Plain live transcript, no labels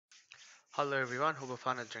Hello everyone, hope you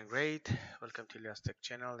found it doing great. Welcome to Elyas Tech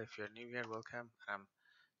channel. If you're new here, welcome. I'm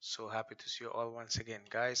so happy to see you all once again.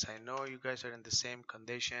 Guys, I know you guys are in the same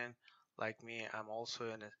condition like me. I'm also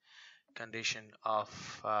in a condition of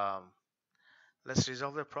let's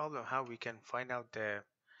resolve the problem, how we can find out the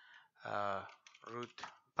uh, root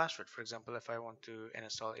password. For example, if I want to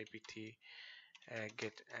install apt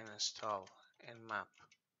get install nmap.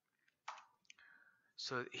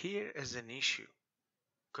 So here is an issue.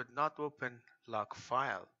 Could not open log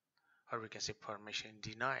file, or we can say permission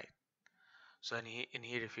denied. So in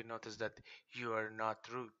here, if you notice that you are not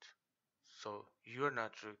root, so you are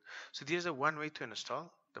not root. So there's a one way to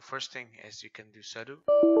install. The first thing is you can do sudo.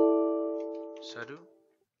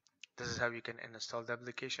 This is how you can install the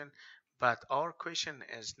application. But our question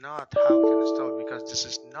is not how to install, because this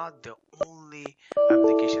is not the only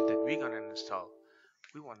application that we're gonna install.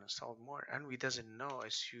 We want to install more, and we doesn't know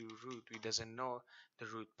su root. We doesn't know the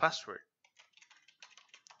root password.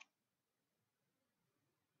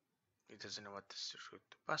 We doesn't know what is the root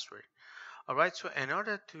password. Alright, so in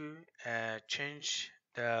order to change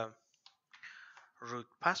the root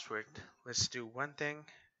password, let's do one thing.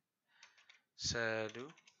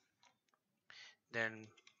 Sudo, then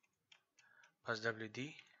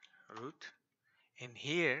passwd root. In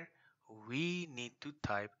here, we need to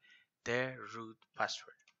type the root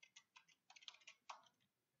password.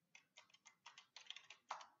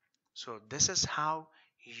 So this is how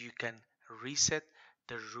you can reset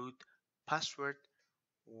the root password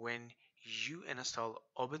when you install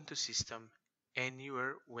Ubuntu system in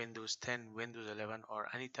your Windows 10, Windows 11, or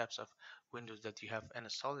any types of Windows that you have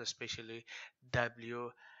installed, especially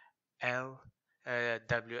WSL,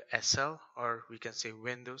 or we can say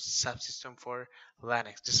Windows Subsystem for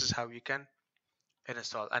Linux. This is how you can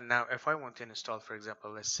install. And now if I want to install, for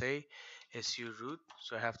example, let's say su root,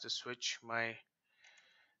 so I have to switch my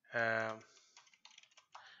um,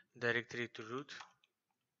 directory to root.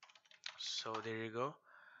 So there you go.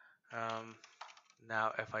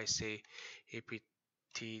 Now if I say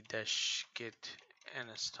apt-get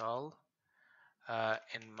install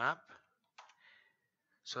nmap,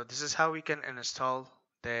 so this is how we can install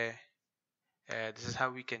the this is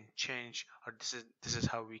how we can change, or this is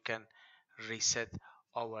how we can reset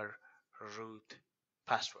our root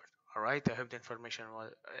password. All right, I hope the information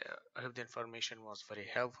was very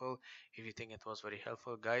helpful. If you think it was very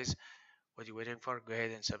helpful, guys, what are you waiting for? Go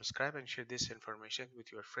ahead and subscribe and share this information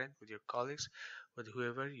with your friend, with your colleagues, with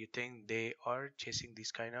whoever you think they are chasing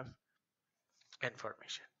this kind of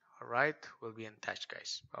information. All right, we'll be in touch,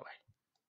 guys. Bye bye.